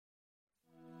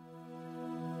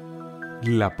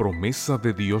La promesa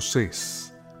de Dios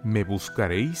es: me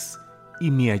buscaréis y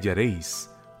me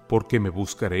hallaréis, porque me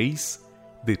buscaréis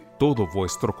de todo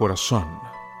vuestro corazón.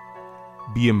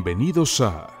 Bienvenidos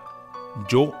a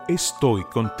Yo estoy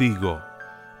contigo.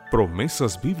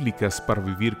 Promesas bíblicas para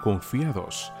vivir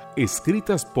confiados,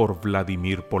 escritas por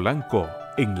Vladimir Polanco,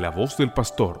 en la voz del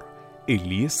pastor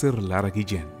Eliezer Lara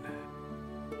Guillén.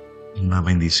 La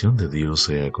bendición de Dios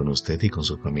sea con usted y con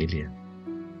su familia.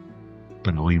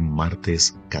 Para hoy,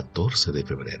 martes 14 de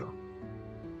febrero.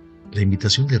 La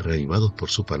invitación de Reavivados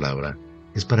por su palabra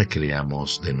es para que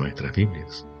leamos de nuestras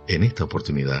Biblias. En esta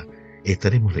oportunidad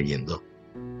estaremos leyendo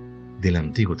del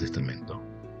Antiguo Testamento,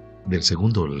 del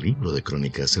segundo libro de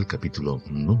Crónicas, el capítulo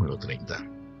número 30.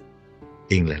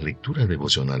 En las lecturas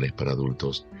devocionales para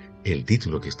adultos, el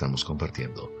título que estamos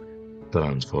compartiendo: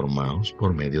 Transformaos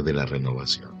por medio de la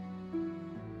renovación.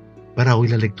 Para hoy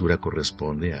la lectura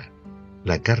corresponde a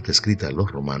la carta escrita a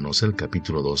los Romanos, el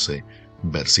capítulo 12,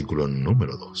 versículo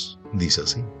número 2. Dice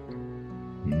así: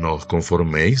 No os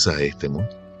conforméis a este mundo,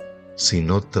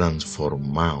 sino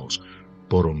transformaos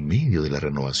por medio de la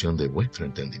renovación de vuestro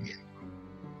entendimiento.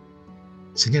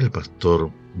 Señala el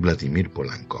pastor Vladimir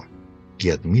Polanco,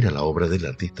 que admira la obra del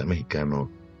artista mexicano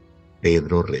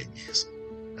Pedro Reyes.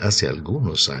 Hace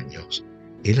algunos años,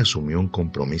 él asumió un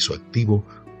compromiso activo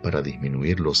para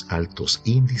disminuir los altos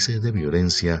índices de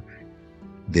violencia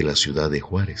de la ciudad de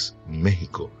Juárez,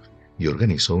 México, y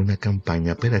organizó una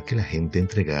campaña para que la gente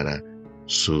entregara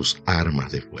sus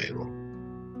armas de fuego.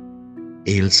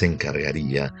 Él se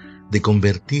encargaría de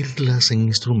convertirlas en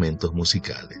instrumentos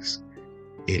musicales.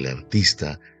 El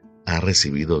artista ha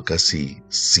recibido casi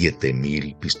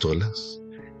 7,000 pistolas,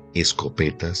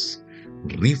 escopetas,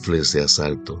 rifles de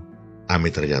asalto,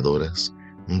 ametralladoras,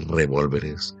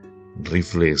 revólveres,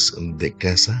 rifles de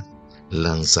caza,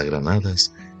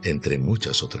 lanzagranadas, entre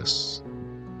muchas otras.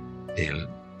 El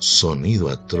sonido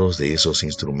atroz de esos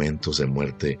instrumentos de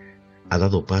muerte ha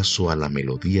dado paso a la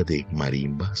melodía de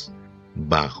marimbas,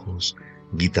 bajos,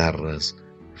 guitarras,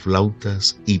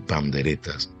 flautas y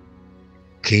panderetas.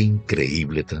 ¡Qué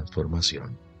increíble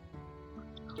transformación!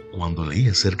 Cuando leí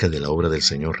acerca de la obra del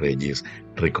señor Reyes,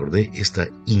 recordé esta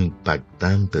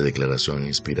impactante declaración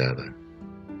inspirada: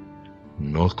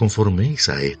 No os conforméis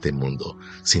a este mundo,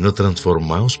 sino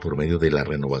transformaos por medio de la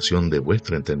renovación de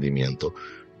vuestro entendimiento,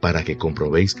 para que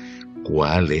comprobéis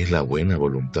cuál es la buena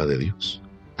voluntad de Dios,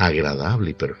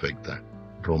 agradable y perfecta.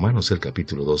 Romanos, el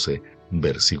capítulo 12,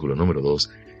 versículo número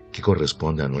 2, que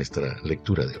corresponde a nuestra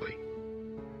lectura de hoy.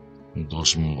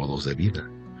 Dos modos de vida: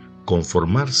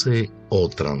 conformarse o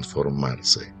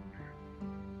transformarse.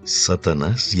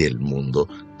 Satanás y el mundo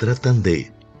tratan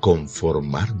de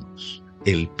conformarnos.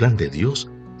 El plan de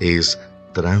Dios es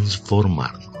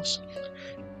transformarnos.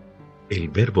 El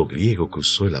verbo griego que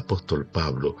usó el apóstol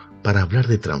Pablo para hablar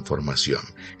de transformación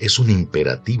es un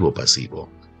imperativo pasivo,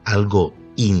 algo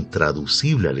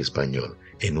intraducible al español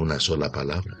en una sola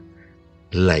palabra.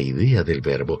 La idea del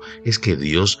verbo es que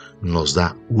Dios nos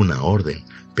da una orden,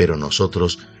 pero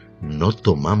nosotros no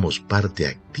tomamos parte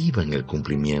activa en el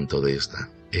cumplimiento de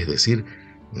esta. Es decir,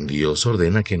 Dios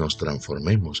ordena que nos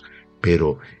transformemos,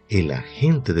 pero el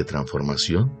agente de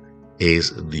transformación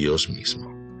es Dios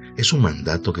mismo. Es un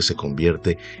mandato que se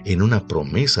convierte en una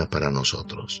promesa para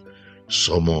nosotros.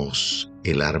 Somos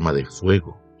el arma de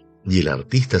fuego y el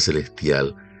artista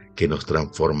celestial que nos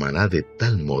transformará de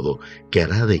tal modo que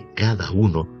hará de cada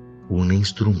uno un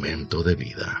instrumento de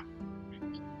vida.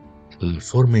 La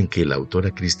forma en que la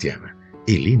autora cristiana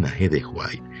Ellen G. de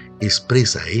White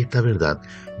expresa esta verdad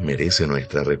merece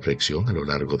nuestra reflexión a lo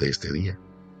largo de este día.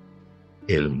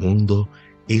 El mundo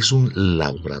es un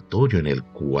laboratorio en el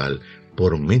cual,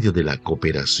 por medio de la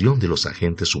cooperación de los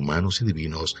agentes humanos y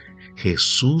divinos,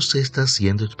 Jesús está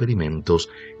haciendo experimentos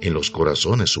en los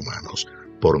corazones humanos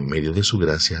por medio de su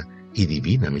gracia y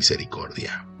divina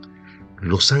misericordia.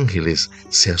 Los ángeles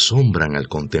se asombran al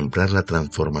contemplar la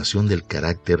transformación del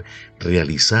carácter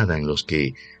realizada en los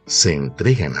que se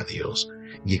entregan a Dios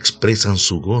y expresan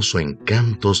su gozo en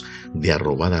cantos de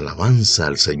arrobada alabanza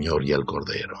al Señor y al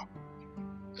Cordero.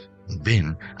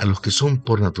 Ven a los que son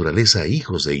por naturaleza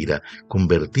hijos de ira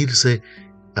convertirse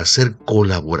a ser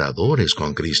colaboradores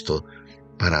con Cristo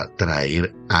para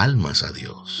traer almas a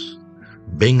Dios.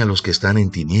 Ven a los que están en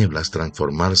tinieblas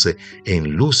transformarse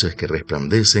en luces que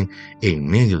resplandecen en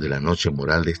medio de la noche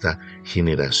moral de esta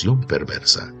generación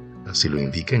perversa. Así lo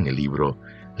indica en el libro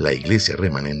La Iglesia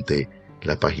Remanente,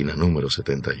 la página número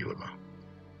 71.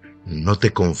 No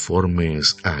te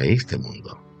conformes a este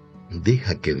mundo.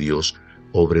 Deja que Dios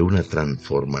obre una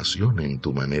transformación en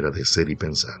tu manera de ser y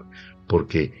pensar,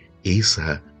 porque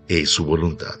esa es su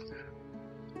voluntad.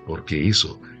 Porque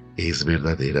eso es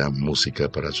verdadera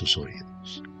música para sus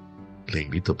oídos. Le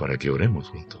invito para que oremos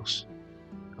juntos.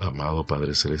 Amado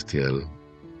Padre Celestial,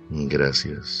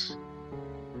 gracias,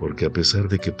 porque a pesar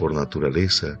de que por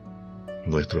naturaleza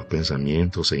nuestros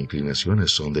pensamientos e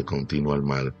inclinaciones son de continuo al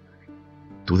mal,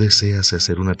 tú deseas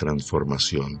hacer una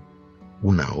transformación,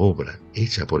 una obra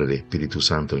hecha por el Espíritu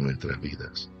Santo en nuestras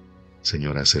vidas.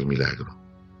 Señor, haz el milagro.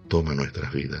 Toma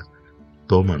nuestras vidas,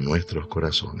 toma nuestros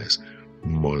corazones,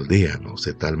 moldéanos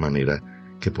de tal manera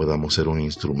que podamos ser un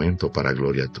instrumento para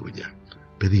gloria tuya.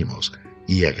 Pedimos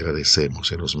y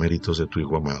agradecemos en los méritos de tu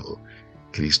Hijo amado,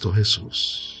 Cristo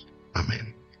Jesús.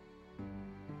 Amén.